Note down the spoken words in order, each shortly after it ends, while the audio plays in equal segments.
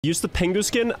Use the Pingu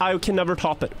skin. I can never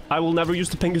top it. I will never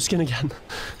use the Pingu skin again.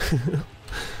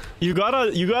 You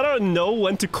gotta know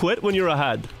when to quit when you're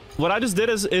ahead. What I just did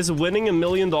is winning $1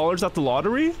 million at the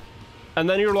lottery, and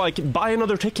then you're like, buy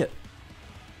another ticket.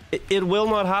 It will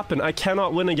not happen. I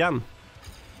cannot win again.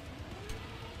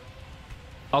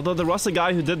 Although there was a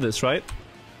guy who did this, right?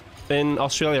 In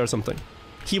Australia or something.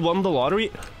 He won the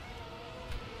lottery.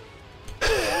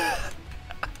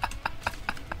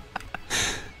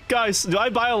 Guys, do I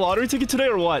buy a lottery ticket today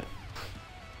or what?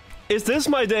 Is this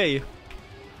my day?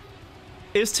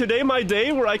 Is today my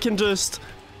day where I can just...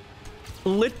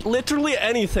 literally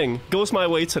anything goes my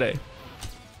way today?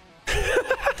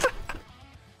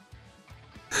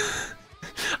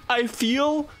 I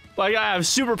feel like I have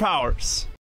superpowers.